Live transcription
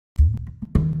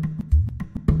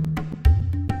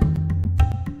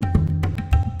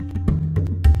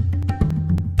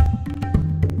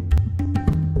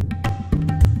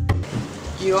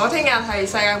如果聽日係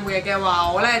世界末日嘅話，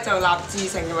我咧就立志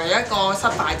成為一個失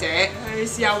敗者，去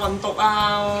試下運毒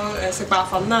啊，食白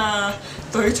粉啊，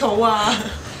隊草啊，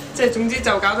即係總之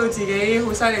就搞到自己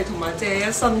好犀利，同埋借一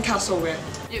身卡數嘅。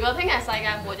如果聽日世界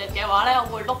末日嘅話咧，我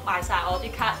會碌埋晒我啲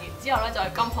卡，然之後咧就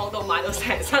喺金鋪度買到成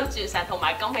身鑽石同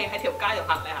埋金器喺條街度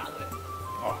行嚟行去。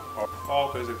翻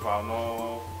屋企食飯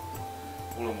咯，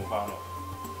好耐冇翻咯，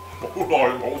好耐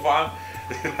冇翻，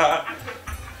你睇下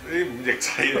呢啲五翼仔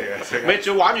嚟嘅，咪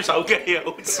仲要玩住手機啊，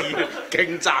好似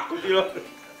勁宅嗰啲咯，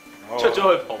出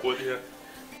咗去蒲嗰啲咧。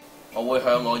我會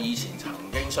向我以前曾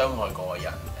經傷害過嘅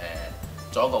人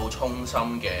做一個好衷心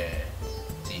嘅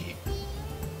致歉。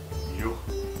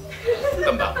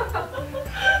得唔得？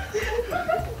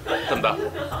得唔得？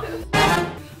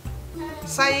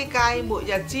世界末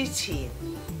日之前，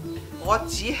我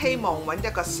只希望揾一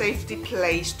個 safety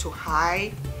place to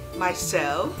hide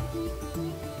myself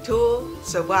to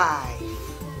survive。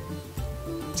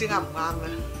唔知啱唔啱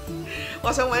咧？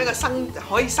我想揾一個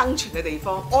可以生存嘅地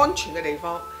方，安全嘅地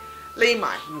方，匿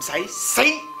埋唔使死。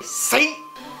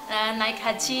naik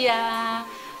haji ya,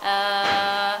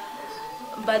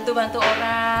 bantu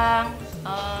orang,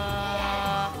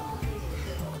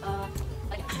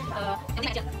 ini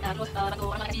aja, terus bantu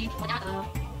orang haji, pokoknya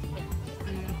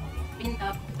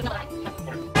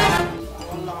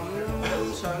我諗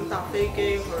想搭飛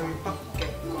機去北極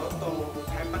嗰度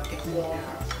睇北極光，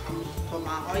同埋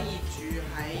可以住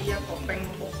喺一個冰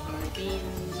屋裏邊，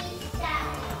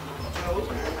最好同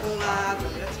老公啦，就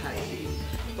一齊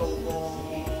度過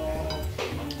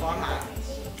嗰一晚，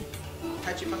睇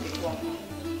住北極光。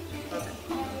多謝。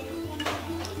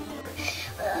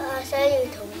我想要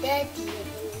同爹哋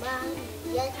同媽咪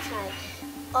一齊，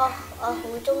我好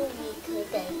中意佢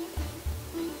哋。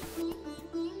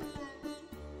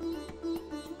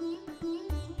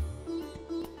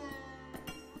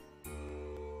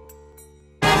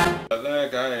咧，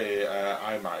梗係嗌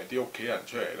埋啲屋企人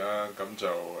出嚟啦，咁就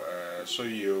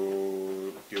需要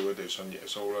叫佢哋信耶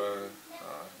穌啦，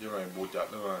因為末日啊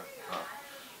嘛，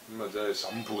咁啊即係審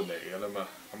判嚟㗎啦嘛，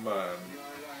咁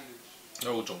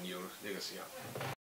都好重要呢個時候。